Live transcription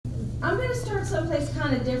I'm going to start someplace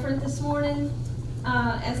kind of different this morning.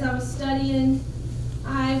 As I was studying,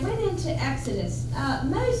 I went into Exodus.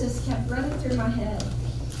 Moses kept running through my head.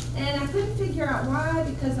 And I couldn't figure out why,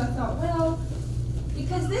 because I thought, well,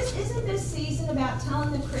 because isn't this season about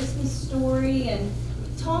telling the Christmas story and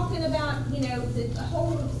talking about, you know, the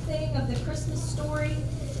whole thing of the Christmas story.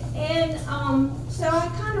 And so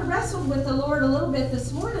I kind of wrestled with the Lord a little bit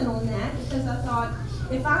this morning on that, because I thought,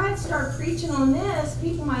 if I start preaching on this,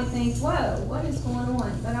 people might think, whoa, what is going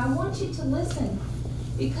on? But I want you to listen,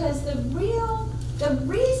 because the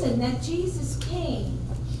reason that Jesus came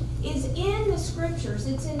is in the scriptures.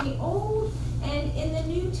 It's in the Old and in the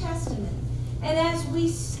New Testament. And as we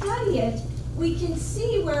study it, we can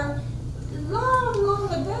see where long, long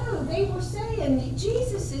ago they were saying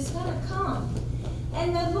Jesus is going to come.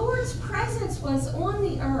 And the Lord's presence was on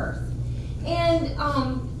the earth. And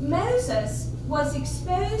Moses was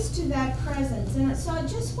exposed to that presence. And so I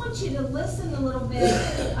just want you to listen a little bit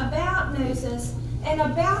about Moses and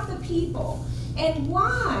about the people. And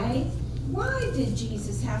why did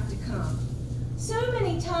Jesus have to come? So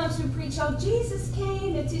many times we preach, oh, Jesus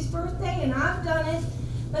came, it's his birthday, and I've done it.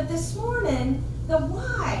 But this morning, the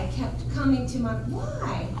why kept coming to my,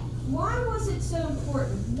 why? Why was it so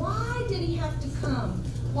important? Why did he have to come?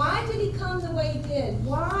 Why did he come the way he did?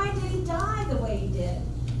 Why did he die the way he did?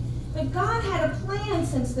 But God had a plan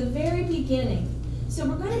since the very beginning. So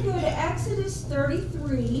we're going to go to Exodus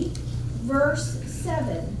 33, verse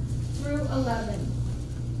 7 through 11.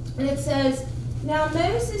 And it says, now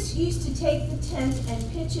Moses used to take the tent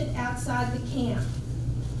and pitch it outside the camp,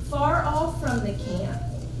 far off from the camp.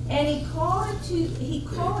 And he called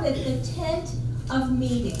it the tent of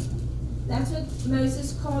meeting. That's what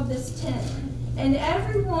Moses called this tent. And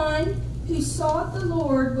everyone who sought the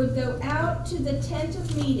Lord would go out to the tent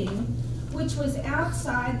of meeting, which was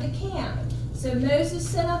outside the camp. So Moses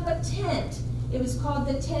set up a tent. It was called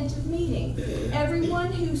the tent of meeting.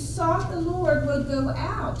 Everyone who sought the Lord would go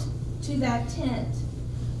out to that tent.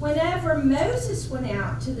 Whenever Moses went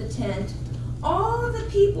out to the tent, all the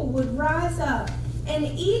people would rise up, and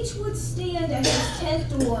each would stand at his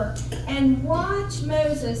tent door and watch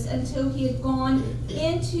Moses until he had gone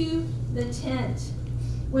into the tent.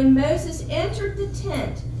 When Moses entered the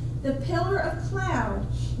tent, the pillar of cloud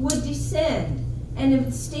would descend, and it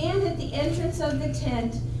would stand at the entrance of the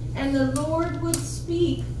tent, and the Lord would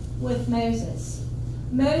speak with Moses.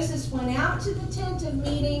 Moses went out to the tent of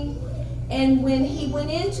meeting, and when he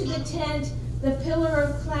went into the tent, the pillar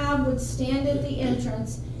of cloud would stand at the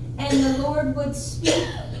entrance, and the Lord would speak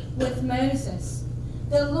with Moses.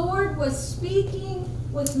 The Lord was speaking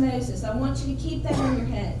with Moses. I want you to keep that in your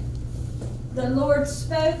head. The Lord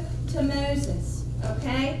spoke to Moses,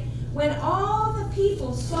 okay? When all the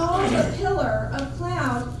people saw the pillar of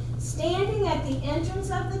cloud standing at the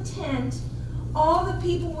entrance of the tent, all the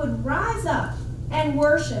people would rise up and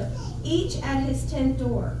worship, each at his tent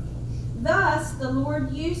door. Thus the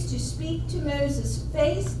Lord used to speak to Moses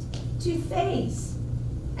face to face,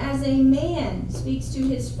 as a man speaks to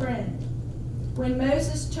his friend. When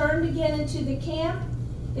Moses turned again into the camp,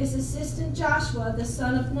 his assistant Joshua, the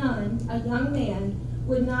son of Nun, a young man,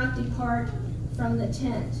 would not depart from the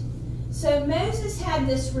tent. So Moses had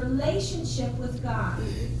this relationship with God.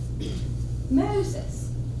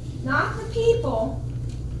 Moses, not the people.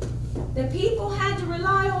 The people had to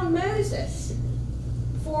rely on Moses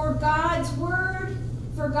for God's word,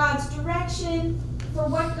 for God's direction, for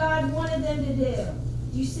what God wanted them to do.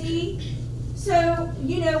 You see? So,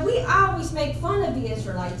 you know, we always make fun of the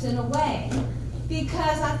Israelites in a way,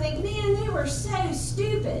 because I think, man, they were so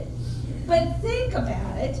stupid. But think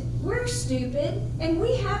about it. We're stupid, and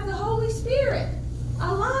we have the Holy Spirit.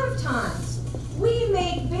 A lot of times, we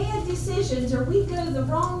make bad decisions, or we go the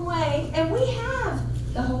wrong way, and we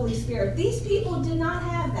have the Holy Spirit. These people did not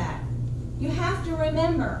have that. You have to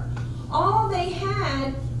remember, all they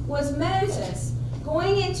had was Moses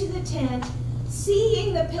going into the tent,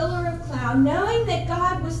 seeing the pillar of cloud, knowing that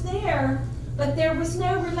God was there, but there was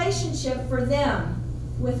no relationship for them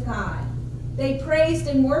with God. They praised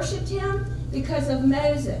and worshiped him because of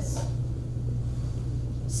Moses.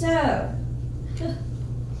 So,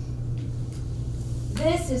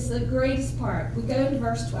 this is the greatest part. We go to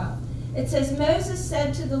verse 12. It says, Moses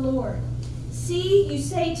said to the Lord, see, you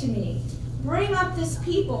say to me, bring up this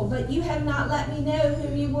people, but you have not let me know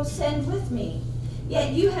whom you will send with me.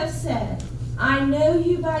 Yet you have said, I know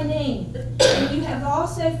you by name, and you have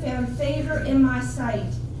also found favor in my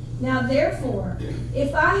sight. Now therefore,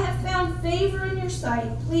 if I have found favor in your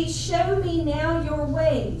sight, please show me now your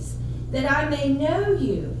ways, that I may know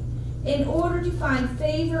you, in order to find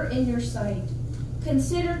favor in your sight.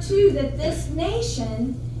 Consider too that this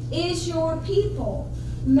nation is your people.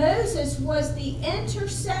 Moses was the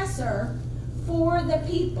intercessor for the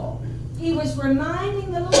people. He was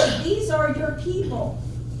reminding the Lord, these are your people.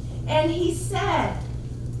 And he said,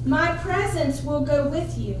 my presence will go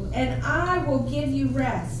with you, and I will give you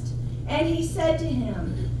rest. And he said to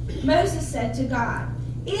him, Moses said to God,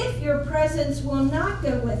 if your presence will not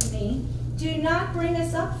go with me, do not bring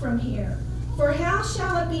us up from here. For how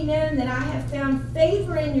shall it be known that I have found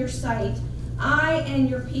favor in your sight, I and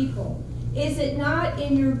your people? Is it not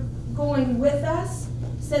in your going with us,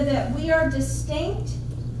 so that we are distinct,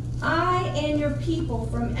 I and your people,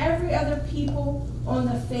 from every other people on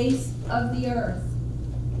the face of the earth?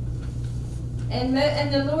 And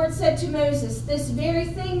the Lord said to Moses, this very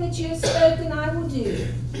thing that you have spoken I will do,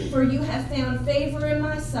 for you have found favor in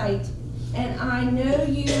my sight, and I know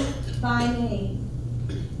you by name.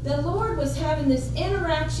 The Lord was having this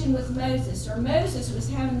interaction with Moses, or Moses was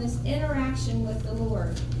having this interaction with the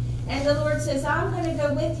Lord. And the Lord says, I'm going to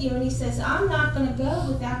go with you. And he says, I'm not going to go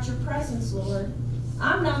without your presence, Lord.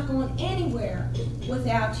 I'm not going anywhere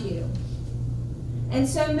without you. And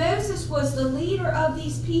so Moses was the leader of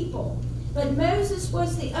these people. But Moses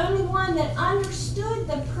was the only one that understood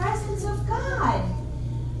the presence of God.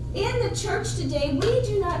 In the church today, we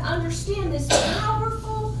do not understand this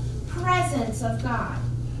powerful presence of God.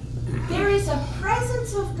 There is a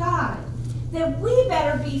presence of God that we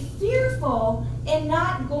better be fearful and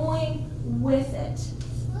not going with it.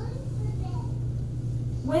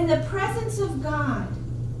 When the presence of God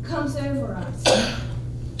comes over us,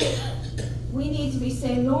 we need to be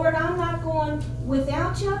saying, Lord, I'm not going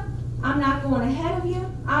without you. I'm not going ahead of you.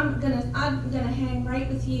 I'm gonna hang right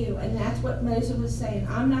with you. And that's what Moses was saying.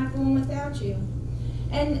 I'm not going without you.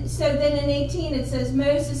 And so then in 18 it says,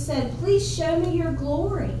 Moses said, please show me your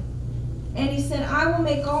glory. And he said, I will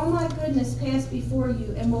make all my goodness pass before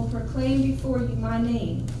you, and will proclaim before you my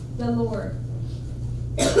name, the Lord.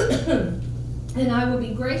 And I will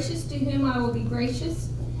be gracious to whom I will be gracious,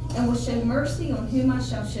 and will show mercy on whom I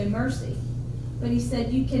shall show mercy. But he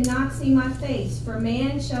said, you cannot see my face, for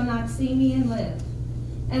man shall not see me and live.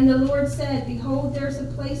 And the Lord said, behold, there's a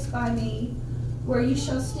place by me where you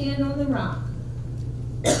shall stand on the rock.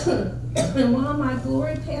 And while my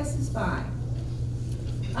glory passes by,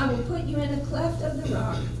 I will put you in a cleft of the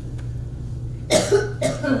rock.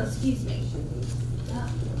 Excuse me.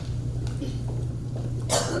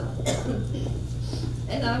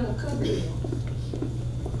 And I will cover you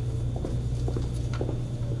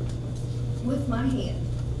with my hand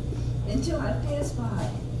until I pass by.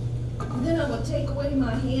 And then I will take away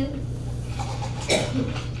my hand,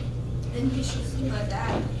 and you shall see my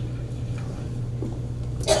back.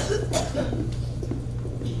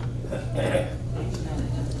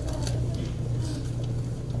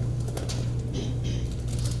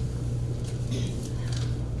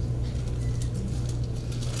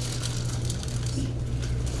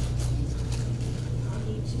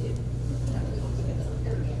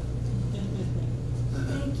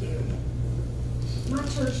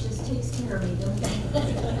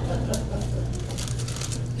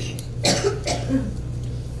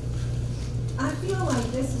 I feel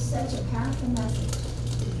like this is such a powerful message.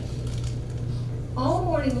 All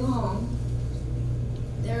morning long,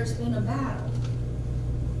 there's been a battle,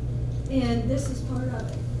 and this is part of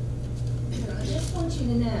it. And I just want you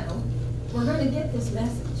to know, we're going to get this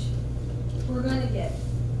message. We're going to get it,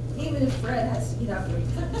 even if Fred has to get up and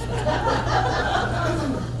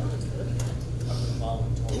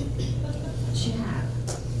chat.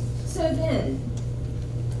 So then,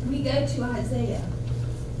 we go to Isaiah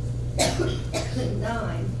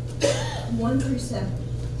 9, 1 through 7.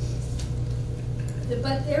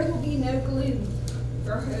 But there will be no gloom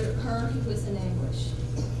for her who was in anguish.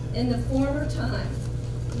 In the former time,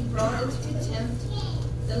 he brought into contempt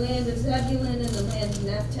the land of Zebulun and the land of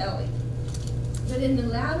Naphtali. But in the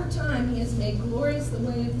latter time, he has made glorious the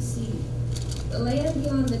way of the sea, the land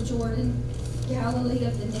beyond the Jordan, Galilee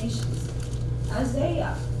of the nations.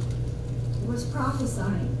 Isaiah was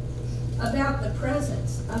prophesying about the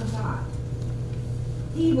presence of God.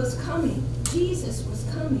 He was coming. Jesus was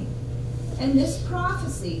coming. And this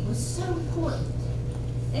prophecy was so important.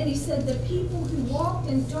 And he said, the people who walked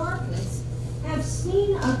in darkness have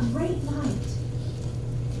seen a great light.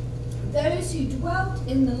 Those who dwelt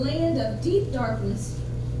in the land of deep darkness,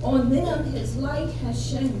 on them his light has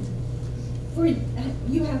shone. For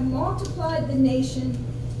you have multiplied the nation,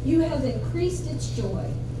 you have increased its joy.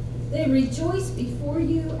 They rejoice before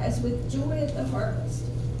you as with joy at the harvest,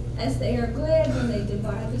 as they are glad when they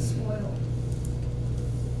divide the spoil.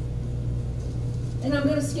 And I'm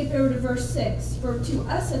going to skip over to verse 6. For to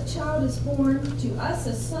us a child is born, to us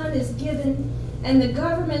a son is given, and the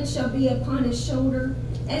government shall be upon his shoulder,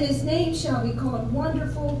 and his name shall be called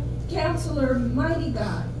Wonderful, Counselor, Mighty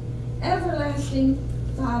God, Everlasting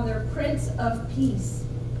Father, Prince of Peace.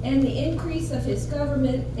 And the increase of his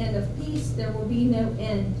government and of peace there will be no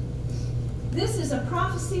end. This is a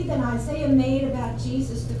prophecy that Isaiah made about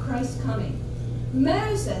Jesus the Christ coming.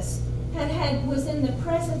 Moses was in the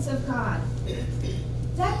presence of God.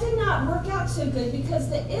 That did not work out so good because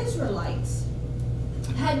the Israelites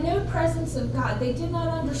had no presence of God. They did not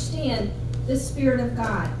understand the Spirit of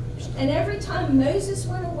God. And every time Moses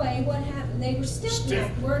went away, what happened? They were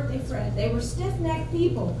stiff-necked, weren't they, Fred? They were stiff-necked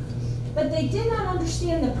people. But they did not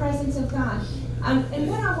understand the presence of God. And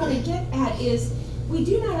what I want to get at is we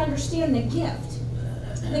do not understand the gift,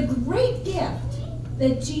 the great gift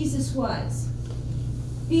that Jesus was.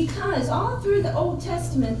 Because all through the Old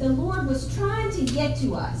Testament, the Lord was trying to get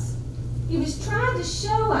to us. He was trying to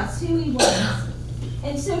show us who he was.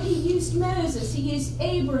 And so he used Moses, he used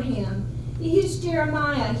Abraham, he used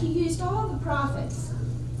Jeremiah, he used all the prophets.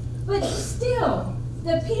 But still,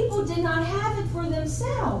 the people did not have it for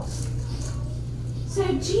themselves. So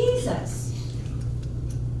Jesus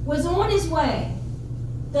was on his way.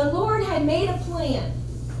 The Lord had made a plan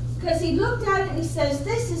because he looked at it and he says,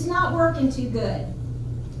 this is not working too good.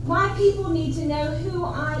 My people need to know who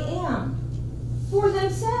I am for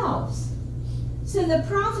themselves. So the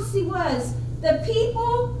prophecy was, the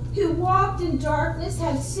people who walked in darkness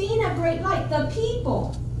have seen a great light. The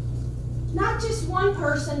people. Not just one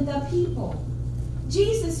person, the people.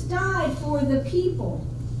 Jesus died for the people.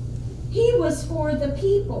 He was for the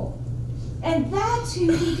people. And that's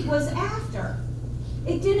who he was after.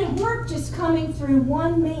 It didn't work just coming through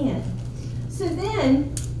one man. So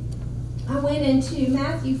then I went into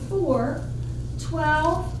Matthew 4,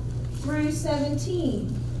 12 through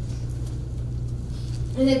 17.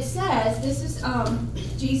 And it says, this is,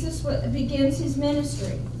 Jesus begins his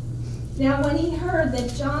ministry. Now when he heard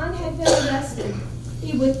that John had been arrested,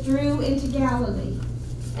 he withdrew into Galilee.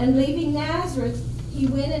 And leaving Nazareth, he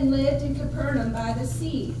went and lived in Capernaum by the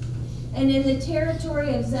sea, and in the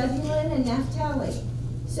territory of Zebulun and Naphtali,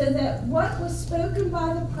 so that what was spoken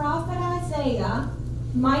by the prophet Isaiah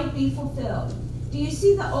might be fulfilled. Do you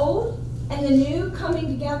see the old and the new coming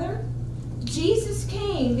together? Jesus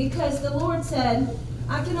came because the Lord said,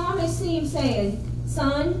 I can almost see him saying,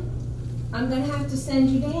 son, I'm going to have to send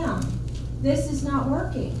you down. This is not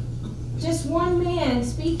working. Just one man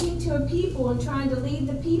speaking to a people and trying to lead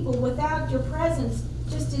the people without your presence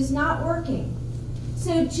just is not working.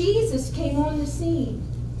 So Jesus came on the scene,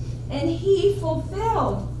 and he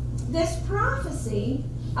fulfilled this prophecy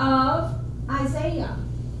of Isaiah.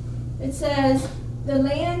 It says, the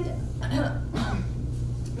land,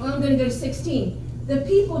 well, I'm going to go to 16. The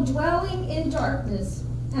people dwelling in darkness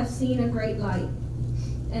have seen a great light.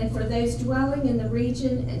 And for those dwelling in the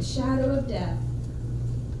region and shadow of death,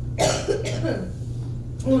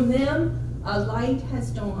 on them a light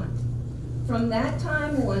has dawned. From that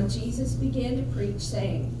time on, Jesus began to preach,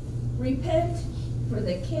 saying, repent, for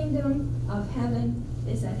the kingdom of heaven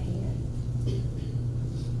is at hand.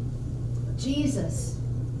 Jesus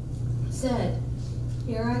said,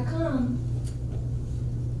 here I come.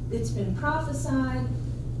 It's been prophesied.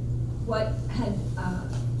 What had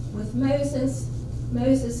with Moses,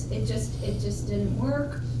 it just didn't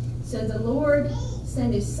work. So the Lord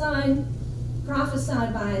sent his son,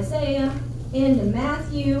 prophesied by Isaiah, into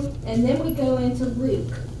Matthew, and then we go into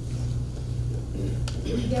Luke.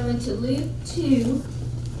 We go into Luke 2,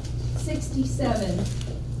 67.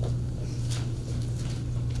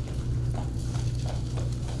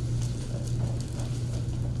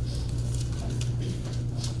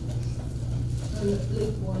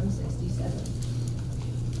 Luke 1, 67.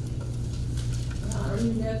 I don't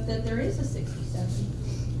even know if that there is a 67.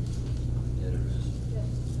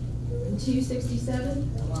 267?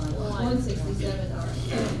 167, all right.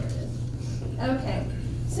 There it is. Okay,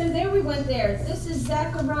 so there we went there. This is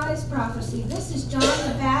Zechariah's prophecy. This is John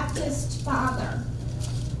the Baptist's father.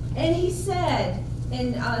 And he said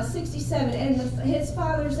in 67, and his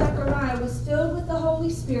father Zechariah was filled with the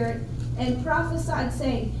Holy Spirit and prophesied,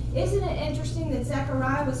 saying, isn't it interesting that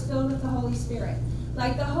Zechariah was filled with the Holy Spirit?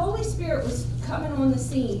 Like the Holy Spirit was coming on the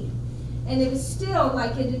scene. And it was still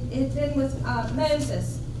like it had been with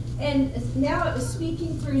Moses. And now it was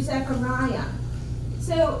speaking through Zechariah.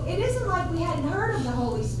 So it isn't like we hadn't heard of the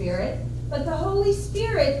Holy Spirit, but the Holy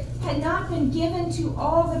Spirit had not been given to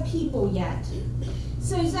all the people yet.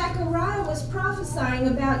 So Zechariah was prophesying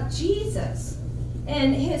about Jesus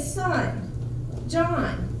and his son,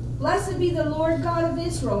 John. Blessed be the Lord God of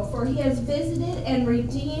Israel, for he has visited and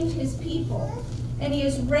redeemed his people, and he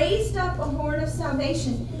has raised up a horn of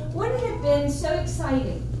salvation. wouldn't it have been so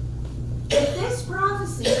exciting if this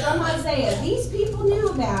prophecy from Isaiah, these people knew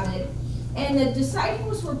about it, and the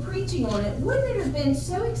disciples were preaching on it? Wouldn't it have been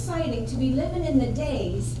so exciting to be living in the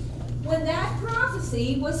days when that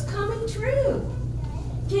prophecy was coming true?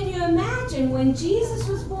 Can you imagine when Jesus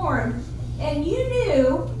was born and you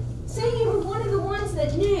knew, say you were one of the ones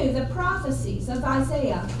that knew the prophecies of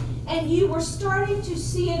Isaiah, and you were starting to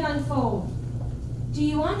see it unfold? Do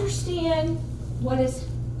you understand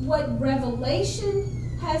what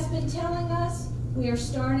Revelation has been telling us? We are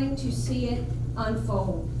starting to see it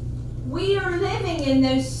unfold. We are living in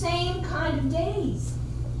those same kind of days.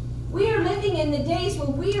 We are living in the days where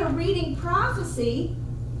we are reading prophecy,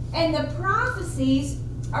 and the prophecies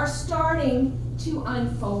are starting to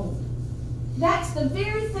unfold. That's the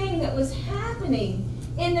very thing that was happening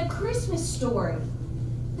in the Christmas story.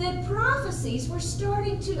 The prophecies were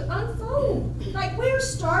starting to unfold. Like we're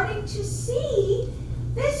starting to see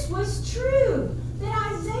this was true,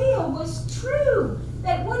 that Isaiah was true,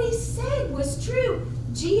 that what he said was true.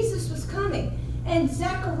 Jesus was coming. And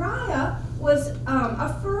Zechariah was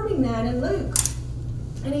affirming that in Luke.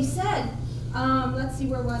 And he said, let's see,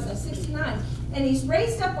 where was I? 69. And he's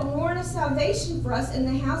raised up a horn of salvation for us in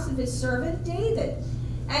the house of his servant David,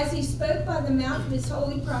 as he spoke by the mouth of his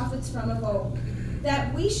holy prophets from of old,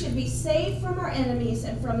 that we should be saved from our enemies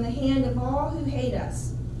and from the hand of all who hate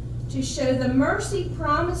us, to show the mercy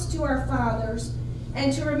promised to our fathers,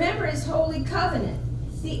 and to remember his holy covenant,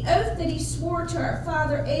 the oath that he swore to our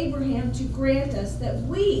father Abraham, to grant us that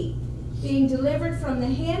we, being delivered from the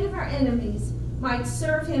hand of our enemies, might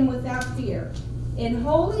serve him without fear, in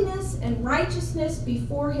holiness and righteousness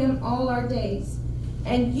before him all our days.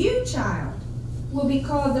 And you, child, will be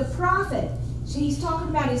called the prophet. He's talking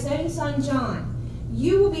about his own son John.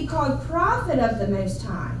 You will be called prophet of the Most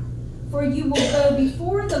High, for you will go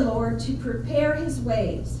before the Lord to prepare his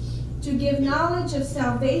ways, to give knowledge of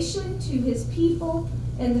salvation to his people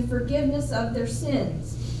and the forgiveness of their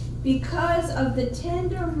sins, because of the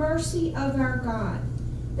tender mercy of our God.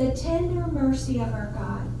 The tender mercy of our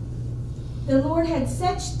God. The Lord had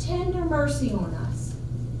such tender mercy on us.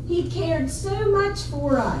 He cared so much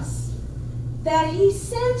for us that he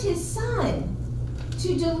sent his Son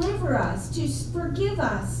to deliver us, to forgive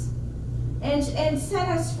us, and set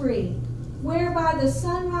us free, whereby the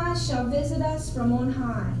sunrise shall visit us from on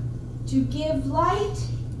high, to give light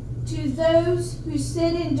to those who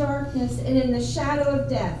sit in darkness and in the shadow of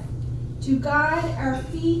death, to guide our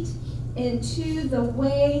feet into the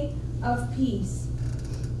way of peace.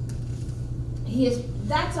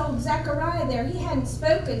 That's old Zechariah there. He hadn't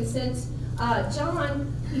spoken since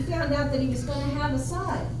John, he found out that he was going to have a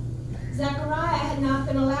son. Zechariah had not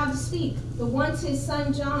been allowed to speak. But once his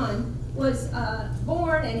son John was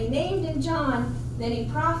born and he named him John, then he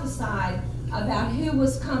prophesied about who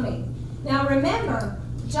was coming. Now remember,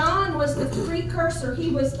 John was the precursor. He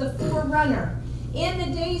was the forerunner. In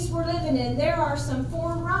the days we're living in, there are some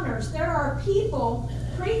forerunners. There are people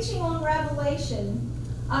preaching on Revelation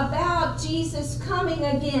about Jesus coming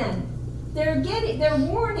again. They're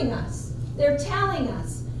warning us. They're telling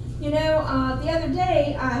us. You know, the other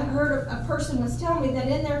day I heard a person was telling me that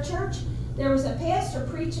in their church there was a pastor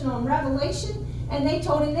preaching on Revelation, and they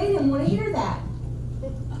told him they didn't want to hear that.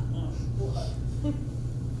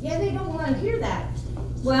 Yeah, they don't want to hear that.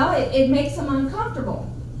 Well, it makes them uncomfortable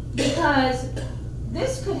because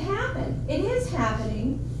this could happen. It is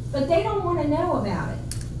happening, but they don't want to know about it.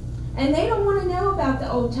 And they don't want to know about the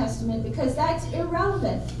Old Testament because that's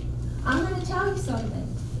irrelevant. I'm going to tell you something.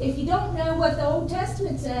 If you don't know what the Old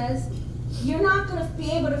Testament says, you're not going to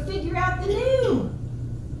be able to figure out the new,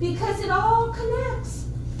 because it all connects.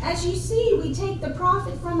 As you see, we take the the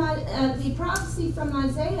prophecy from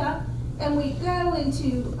Isaiah, and we go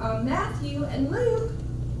into Matthew and Luke.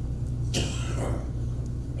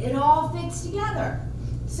 It all fits together.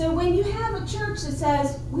 So when you have a church that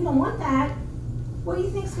says, we don't want that, what do you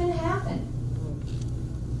think is going to happen?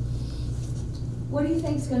 What do you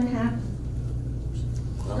think is going to happen?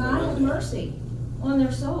 God have mercy on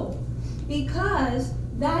their soul, because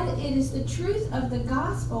that it is the truth of the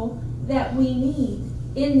gospel that we need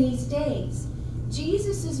in these days.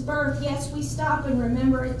 Jesus' birth, yes, we stop and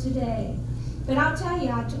remember it today. But I'll tell you,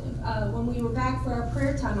 when we were back for our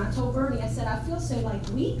prayer time, I told Bernie, I said, I feel so like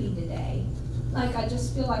weepy today. Like I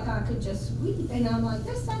just feel like I could just weep. And I'm like,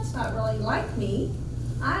 that's not really like me.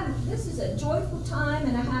 This is a joyful time,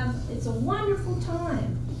 and it's a wonderful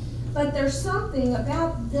time. But there's something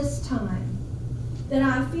about this time that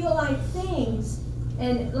I feel like things,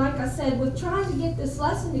 and like I said, with trying to get this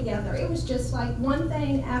lesson together, it was just like one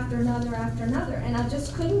thing after another, and I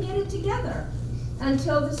just couldn't get it together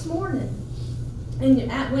until this morning.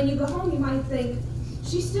 And when you go home, you might think,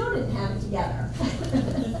 she still didn't have it together.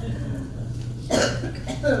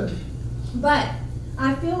 But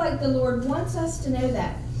I feel like the Lord wants us to know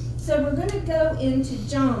that. So we're going to go into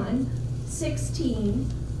John 16,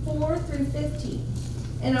 4 through 15.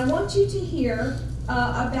 And I want you to hear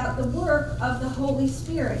about the work of the Holy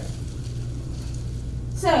Spirit.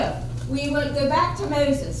 So, we would go back to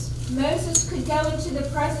Moses. Moses could go into the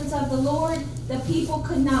presence of the Lord. The people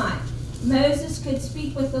could not. Moses could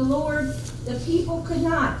speak with the Lord. The people could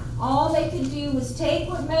not. All they could do was take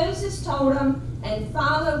what Moses told them and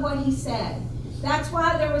follow what he said. That's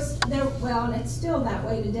why well, and it's still that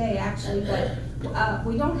way today, actually, but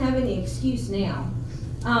we don't have any excuse now.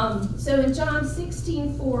 So in John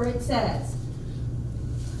 16:4 it says,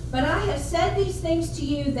 "But I have said these things to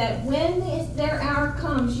you that when their hour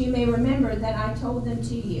comes, you may remember that I told them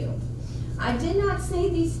to you. I did not say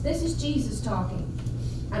these," this is Jesus talking,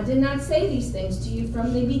 "I did not say these things to you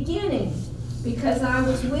from the beginning because I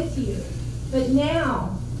was with you. But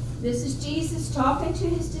now," this is Jesus talking to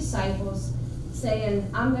his disciples, saying,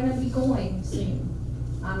 "I'm going to be going soon.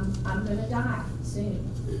 I'm going to die soon.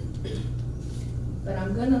 But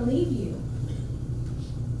I'm going to leave you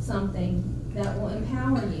something that will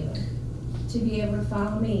empower you to be able to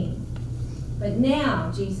follow me. But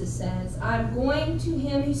now," Jesus says, "I'm going to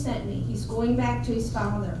him who sent me." He's going back to his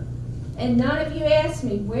Father. "And none of you ask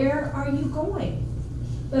me, 'Where are you going?'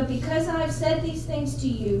 But because I've said these things to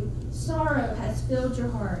you, sorrow has filled your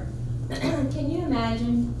heart." Can you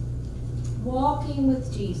imagine walking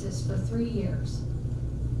with Jesus for 3 years?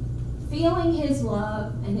 Feeling his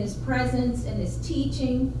love and his presence and his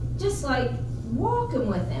teaching, just like walking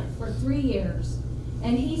with him for 3 years.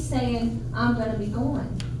 And he's saying, "I'm going to be going."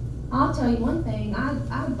 I'll tell you one thing,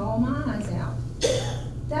 I'd bawl my eyes out.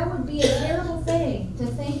 That would be a terrible thing to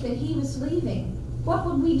think that he was leaving. What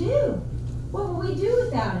would we do? What would we do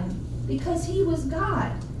without him? Because he was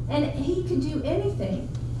God and he could do anything.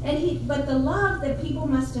 But the love that people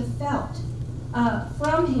must have felt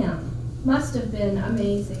from him must have been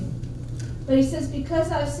amazing. But he says,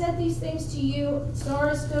 "Because I've said these things to you, sorrow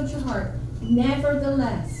has filled your heart.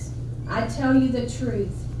 Nevertheless, I tell you the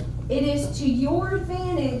truth. It is to your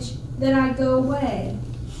advantage that I go away."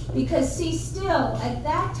 Because see, still, at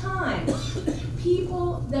that time,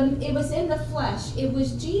 it was in the flesh. It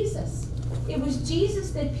was Jesus. It was Jesus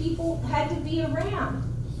that people had to be around.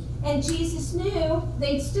 And Jesus knew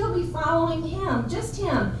they'd still be following him, just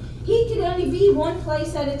him. He could only be one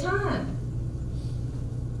place at a time.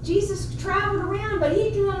 Jesus traveled around, but he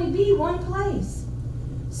could only be one place.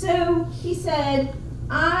 So he said,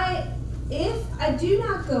 if I do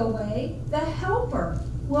not go away, the Helper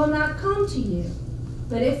will not come to you.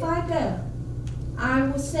 But if I go, I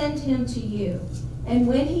will send him to you. And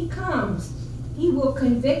when he comes, he will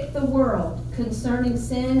convict the world concerning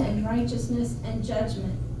sin and righteousness and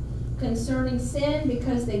judgment. Concerning sin,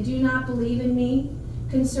 because they do not believe in me.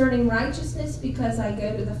 Concerning righteousness, because I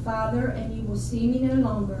go to the Father and you will see me no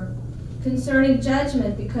longer. Concerning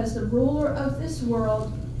judgment, because the ruler of this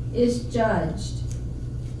world is judged.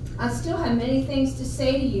 I still have many things to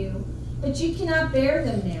say to you, but you cannot bear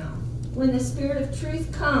them now. When the Spirit of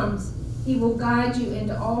truth comes, he will guide you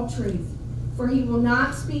into all truth. For he will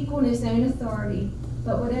not speak on his own authority,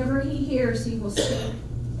 but whatever he hears he will speak,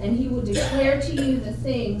 and he will declare to you the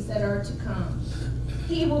things that are to come.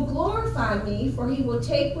 He will glorify me, for he will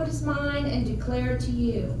take what is mine and declare it to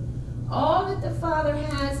you. All that the Father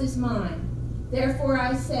has is mine. Therefore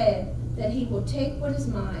I said that he will take what is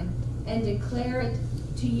mine and declare it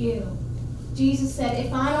to you. Jesus said,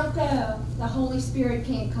 if I don't go, the Holy Spirit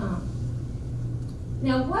can't come.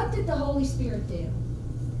 Now, what did the Holy Spirit do?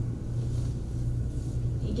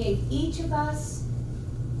 He gave each of us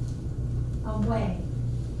a way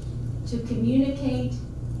to communicate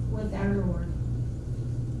with our Lord.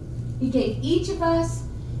 He gave each of us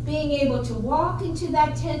being able to walk into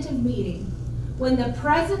that tent of meeting when the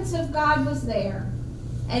presence of God was there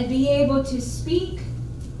and be able to speak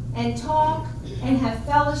and talk and have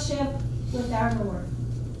fellowship with our Lord.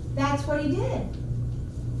 That's what he did.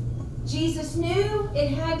 Jesus knew it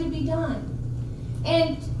had to be done.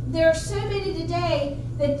 And there are so many today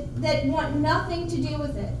that want nothing to do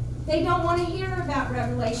with it. They don't want to hear about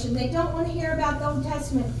Revelation. They don't want to hear about the Old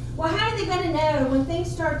Testament. Well, how are they going to know when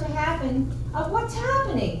things start to happen of what's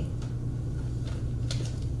happening?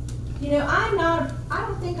 You know, I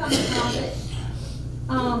don't think I'm a prophet.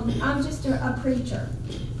 I'm just a preacher.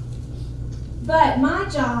 But my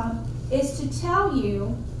job is to tell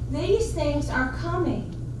you these things are coming.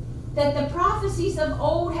 That the prophecies of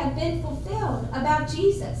old have been fulfilled about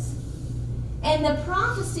Jesus. And the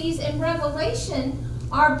prophecies in Revelation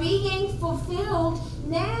are being fulfilled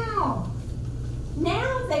now.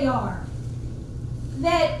 Now they are.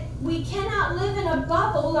 That we cannot live in a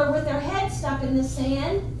bubble or with our head stuck in the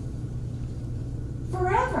sand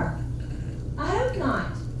forever. I hope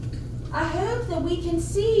not. I hope that we can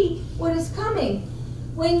see what is coming.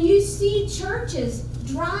 When you see churches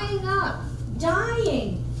drying up,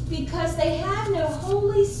 dying, because they have no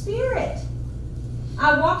Holy Spirit.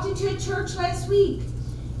 I walked into a church last week,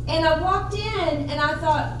 and I walked in, and I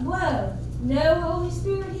thought, whoa, no Holy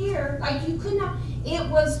Spirit here. Like you could not, it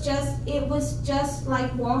was just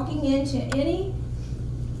like walking into any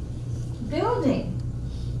building.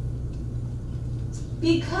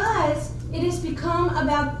 Because it has become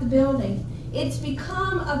about the building. It's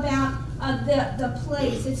become about the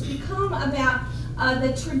place. It's become about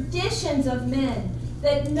the traditions of men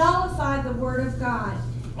that nullify the Word of God.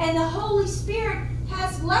 And the Holy Spirit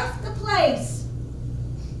has left the place.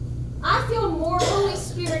 I feel more Holy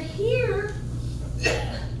Spirit here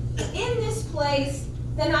in this place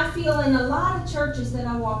than I feel in a lot of churches that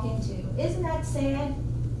I walk into. Isn't that sad?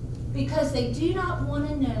 Because they do not want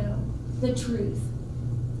to know the truth.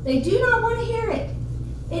 They do not want to hear it.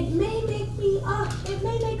 It may make me up. It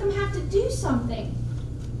may make them have to do something.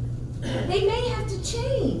 They may have to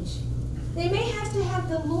change. They may have to have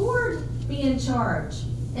the Lord be in charge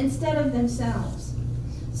instead of themselves.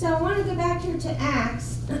 So I want to go back here to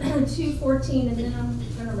Acts 2:14, and then I'm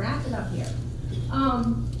going to wrap it up here.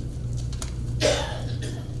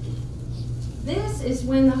 This is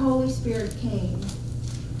when the Holy Spirit came.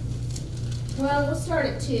 Well, we'll start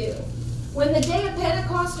at 2. When the day of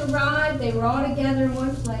Pentecost arrived, they were all together in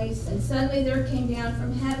one place, and suddenly there came down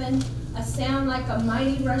from heaven a sound like a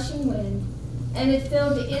mighty rushing wind, and it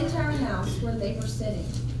filled the entire house where they were sitting.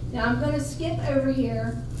 Now I'm going to skip over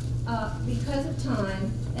here because of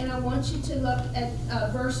time, and I want you to look at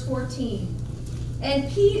verse 14. And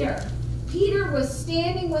Peter was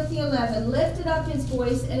standing with the 11, lifted up his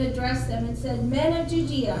voice and addressed them and said, Men of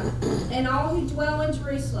Judea, and all who dwell in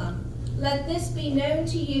Jerusalem, let this be known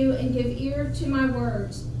to you, and give ear to my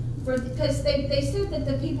words. Because they said that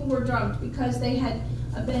the people were drunk because they had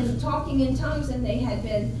been talking in tongues, and they had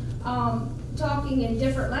been talking in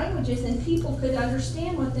different languages, and people could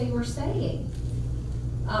understand what they were saying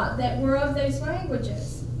that were of those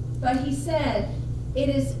languages. But he said, it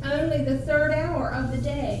is only the 3rd hour of the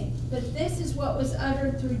day. But this is what was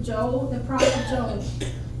uttered through Joel, the prophet Joel.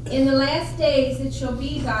 In the last days it shall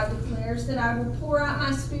be, God declares, that I will pour out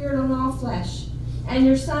my Spirit on all flesh, and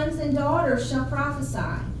your sons and daughters shall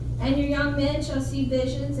prophesy, and your young men shall see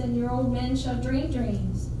visions, and your old men shall dream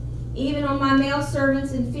dreams. Even on my male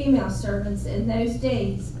servants and female servants in those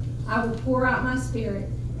days I will pour out my Spirit,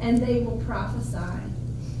 and they will prophesy.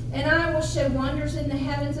 And I will show wonders in the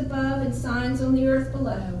heavens above and signs on the earth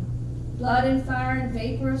below, blood and fire and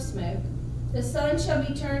vapor of smoke. The sun shall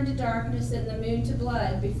be turned to darkness and the moon to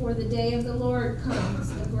blood before the day of the Lord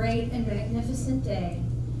comes, the great and magnificent day.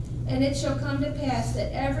 And it shall come to pass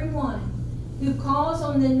that everyone who calls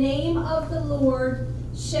on the name of the Lord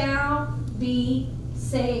shall be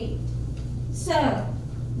saved. So,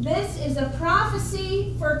 this is a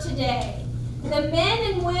prophecy for today. The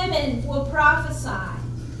men and women will prophesy.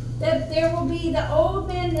 That there will be the old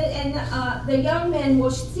men and the young men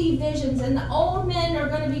will see visions, and the old men are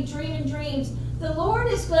going to be dreaming dreams. The Lord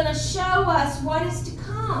is going to show us what is to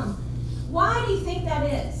come. Why do you think that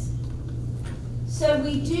is? So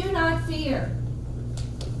we do not fear.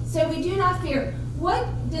 So we do not fear. What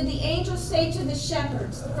did the angel say to the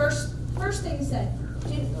shepherds? The first thing he said,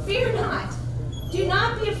 fear not. Do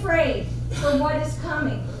not be afraid for what is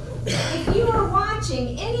coming. If you are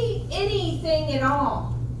watching anything at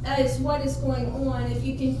all, is what is going on, if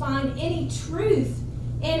you can find any truth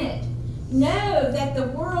in it, know that the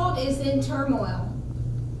world is in turmoil.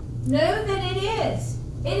 Know that it is.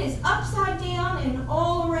 It is upside down and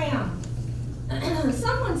all around.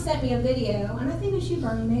 Someone sent me a video, and I think it was you,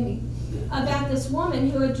 Bernie, maybe, about this woman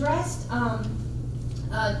who addressed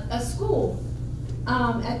a school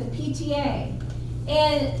at the PTA,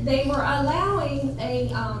 and they were allowing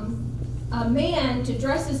a man to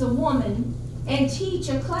dress as a woman and teach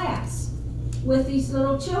a class with these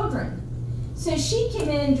little children. So she came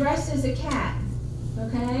in dressed as a cat,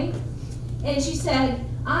 okay? And she said,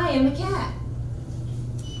 I am a cat.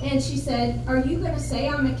 And she said, are you going to say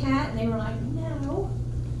I'm a cat? And they were like, no.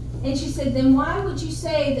 And she said, then why would you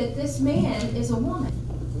say that this man is a woman?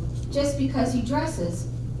 Just because he dresses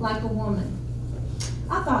like a woman.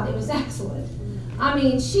 I thought it was excellent. I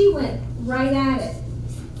mean, she went right at it.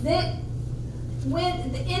 That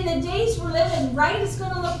when in the days we're living, right is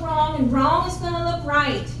going to look wrong and wrong is going to look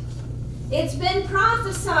right. It's been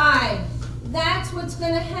prophesied That's what's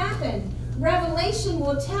going to happen. Revelation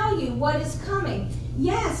will tell you what is coming.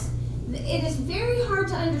 Yes, it is very hard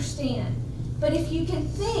to understand, but if you can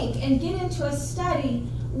think and get into a study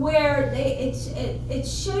where it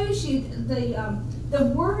shows you the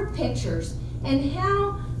word pictures and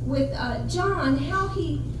how with John, how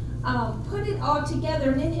he put it all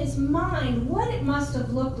together and in his mind what it must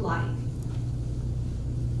have looked like,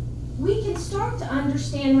 we can start to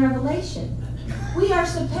understand Revelation. We are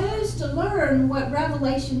supposed to learn what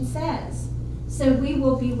Revelation says, so we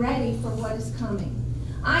will be ready for what is coming.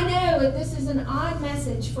 I know that this is an odd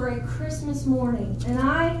message for a Christmas morning,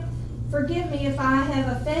 and forgive me if I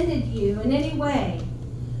have offended you in any way,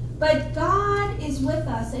 but God is with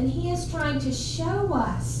us, and He is trying to show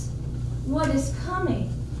us what is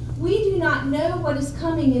coming. We do not know what is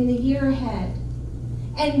coming in the year ahead,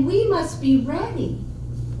 and we must be ready.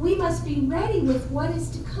 We must be ready with what is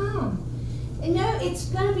to come. And no, it's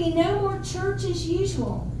going to be no more church as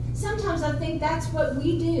usual. Sometimes I think that's what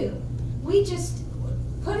we do. We just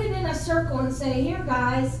put it in a circle and say, here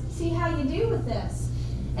guys, see how you do with this.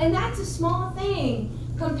 And that's a small thing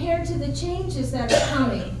compared to the changes that are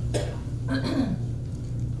coming.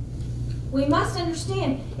 We must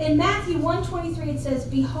understand. In Matthew 1:23 it says,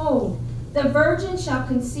 behold, the virgin shall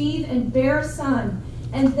conceive and bear a son,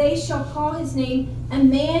 and they shall call his name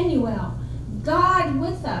Emmanuel, God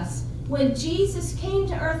with us. When Jesus came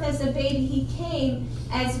to earth as a baby, he came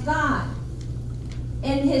as God.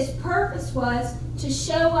 And his purpose was to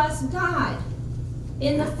show us God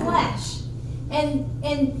in the flesh. And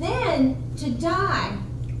then to die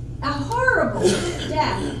a horrible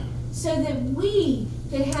death so that we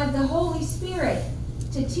could have the Holy Spirit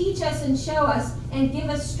to teach us and show us and give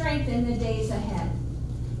us strength in the days ahead.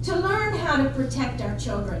 To learn how to protect our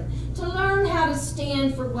children. To learn how to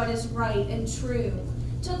stand for what is right and true.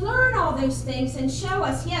 To learn all those things and show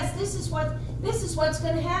us, yes, this is what's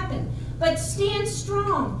going to happen. But stand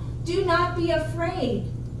strong. Do not be afraid.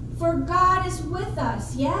 For God is with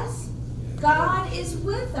us, yes? God is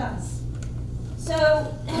with us.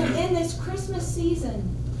 So in this Christmas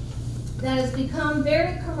season that has become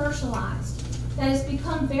very commercialized, that has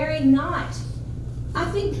become very not, I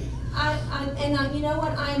think, you know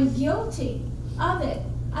what, I am guilty of it.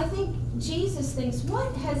 I think Jesus thinks,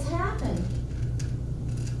 what has happened?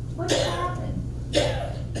 What has happened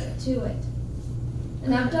to it?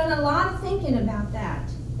 And I've done a lot of thinking about that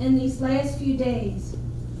in these last few days.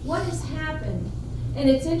 What has happened? And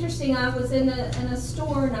it's interesting, I was in a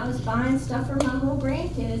store and I was buying stuff for my little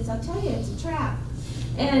grandkids. I'll tell you, it's a trap.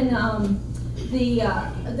 And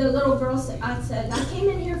the little girl said, I came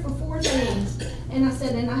in here for 4 things. And I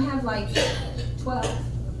said, and I have like 12.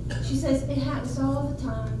 She says, it happens all the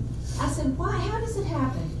time. I said, why? How does it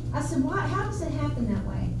happen? I said, why? How does it happen that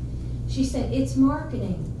way? She said, it's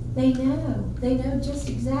marketing. They know. They know just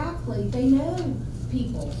exactly. They know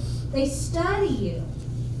people. They study you.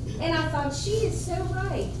 And I thought, she is so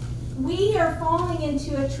right. We are falling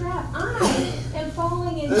into a trap. I am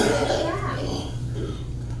falling into a trap.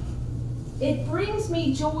 It brings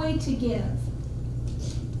me joy to give.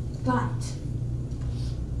 But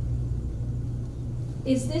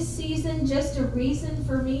is this season just a reason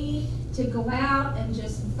for me to go out and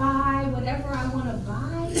just buy whatever I want to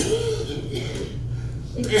buy?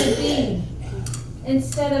 It could be.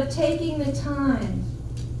 Instead of taking the time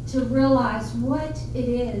to realize what it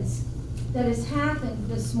is that has happened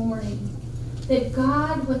this morning, that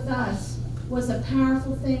God with us was a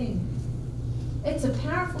powerful thing. It's a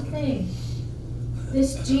powerful thing.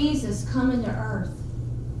 This Jesus coming to earth.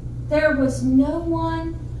 There was no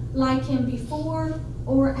one like him before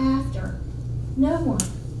or after. No one.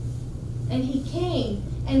 And he came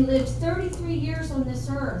and lived 33 years on this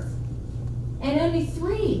earth. And only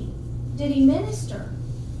 3 did he minister.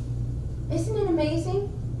 Isn't it amazing?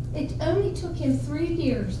 It only took him 3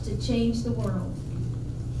 years to change the world.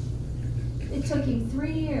 It took him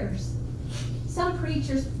 3 years. Some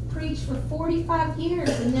preachers preach for 45 years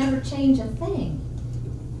and never change a thing.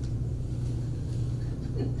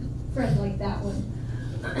 Fred liked that one.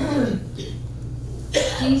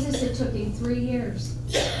 Jesus, it took him 3 years.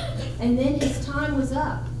 And then his time was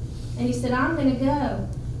up. And he said, I'm going to go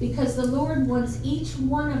because the Lord wants each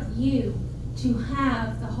one of you to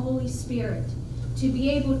have the Holy Spirit, to be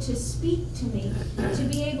able to speak to me, to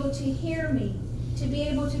be able to hear me, to be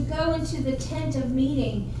able to go into the tent of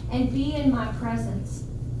meeting and be in my presence.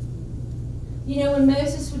 You know, when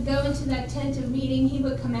Moses would go into that tent of meeting, he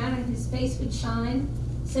would come out and his face would shine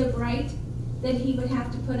so bright that he would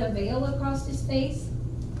have to put a veil across his face.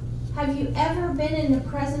 Have you ever been in the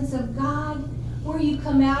presence of God where you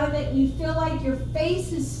come out of it and you feel like your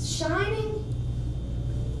face is shining?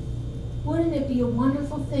 Wouldn't it be a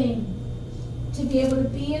wonderful thing to be able to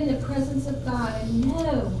be in the presence of God and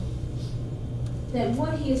know that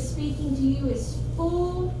what He is speaking to you is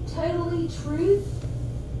full, totally truth,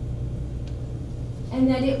 and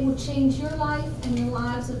that it will change your life and the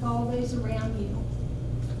lives of all those around you?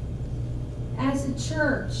 As a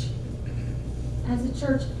church,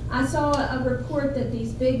 I saw a report that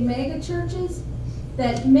these big mega churches,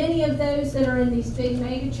 that many of those that are in these big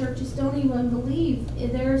mega churches don't even believe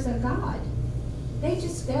there's a God. They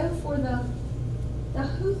just go for the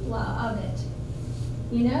hoopla of it.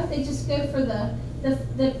 You know, they just go for the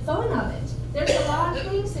fun of it. There's a lot of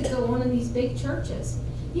things that go on in these big churches.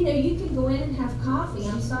 You know, you can go in and have coffee.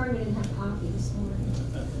 I'm sorry we didn't have coffee this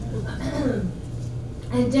morning.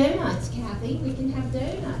 And donuts, Kathy. We can have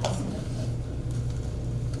donuts.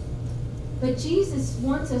 But Jesus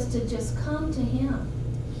wants us to just come to Him.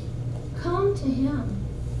 Come to Him.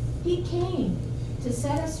 He came to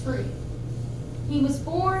set us free. He was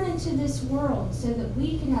born into this world so that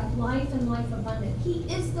we could have life and life abundant. He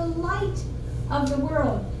is the light of the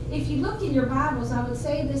world. If you look in your Bibles, I would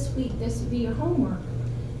say this week, this would be your homework.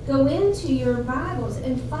 Go into your Bibles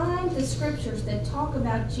and find the scriptures that talk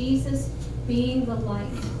about Jesus being the light.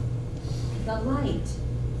 The light.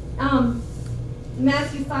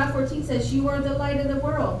 Matthew 5:14 says, "You are the light of the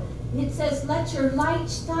world." It says, "Let your light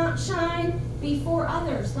shine before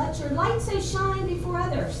others." Let your light so shine before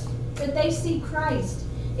others that they see Christ.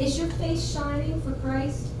 Is your face shining for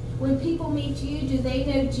Christ? When people meet you, do they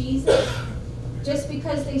know Jesus just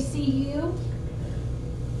because they see you?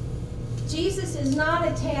 Jesus is not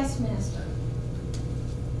a taskmaster.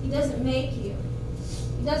 He doesn't make you.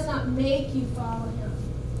 He does not make you follow Him.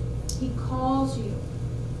 He calls you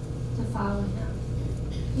to follow Him.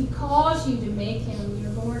 He calls you to make Him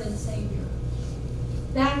your Lord and Savior.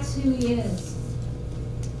 That's who He is.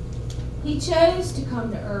 He chose to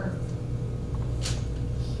come to earth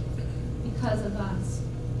because of us.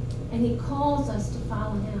 And He calls us to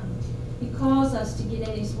follow Him. He calls us to get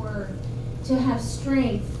in His Word, to have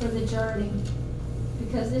strength for the journey.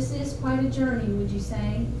 Because this is quite a journey, would you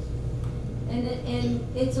say? And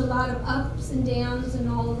it's a lot of ups and downs and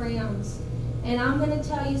all arounds. And I'm going to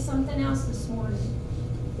tell you something else this morning.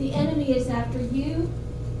 The enemy is after you,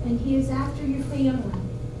 and he is after your family.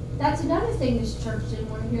 That's another thing this church didn't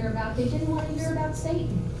want to hear about. They didn't want to hear about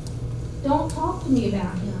Satan. Don't talk to me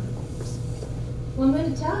about him. Well, I'm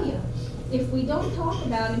going to tell you, if we don't talk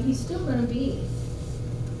about him, he's still going to be.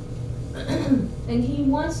 And he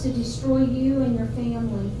wants to destroy you and your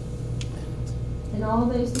family and all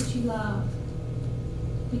those that you love.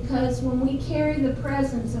 Because when we carry the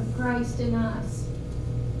presence of Christ in us,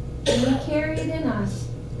 when we carry it in us,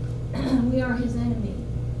 we are his enemy.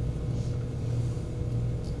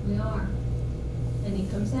 We are. And he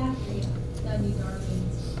comes after you, doesn't he,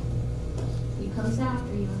 darlings? He comes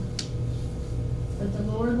after you. But the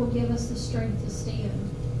Lord will give us the strength to stand.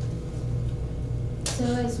 So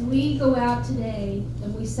as we go out today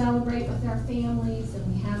and we celebrate with our families and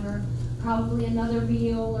we have our probably another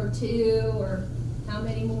meal or two or how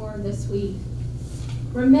many more this week,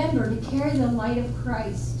 remember to carry the light of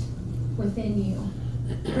Christ within you.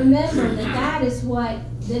 Remember that that is what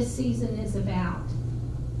this season is about.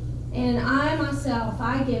 And I myself,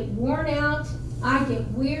 I get worn out, I get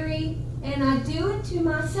weary, and I do it to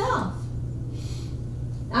myself.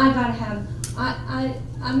 I gotta have,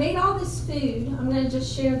 I made all this food. I'm gonna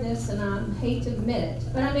just share this, and I hate to admit it,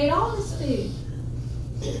 but I made all this food.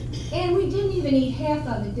 And we didn't even eat half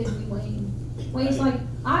of it, did we, Wayne? Wayne's like,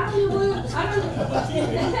 I don't know what, I don't know.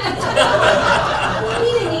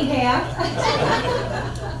 He didn't eat half.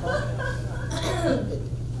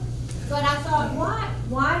 But I thought,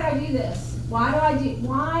 why do I do this? Why do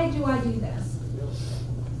I do this?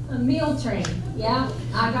 A meal train. Yeah,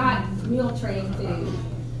 I got meal train food.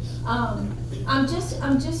 I'm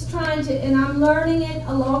just trying to, and I'm learning it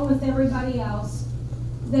along with everybody else,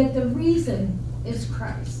 that the reason is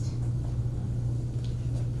Christ.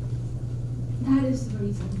 That is the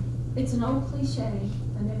reason. It's an old cliche,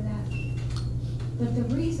 I know that. But the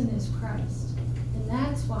reason is Christ. And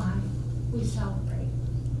that's why we celebrate.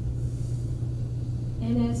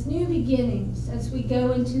 And as new beginnings, as we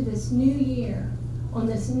go into this new year, on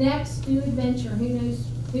this next new adventure, who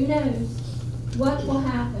knows what will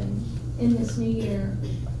happen in this new year.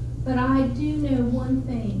 But I do know one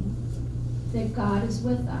thing, that God is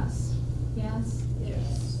with us. Yes?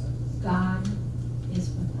 Yes. God is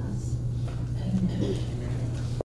with us. Amen.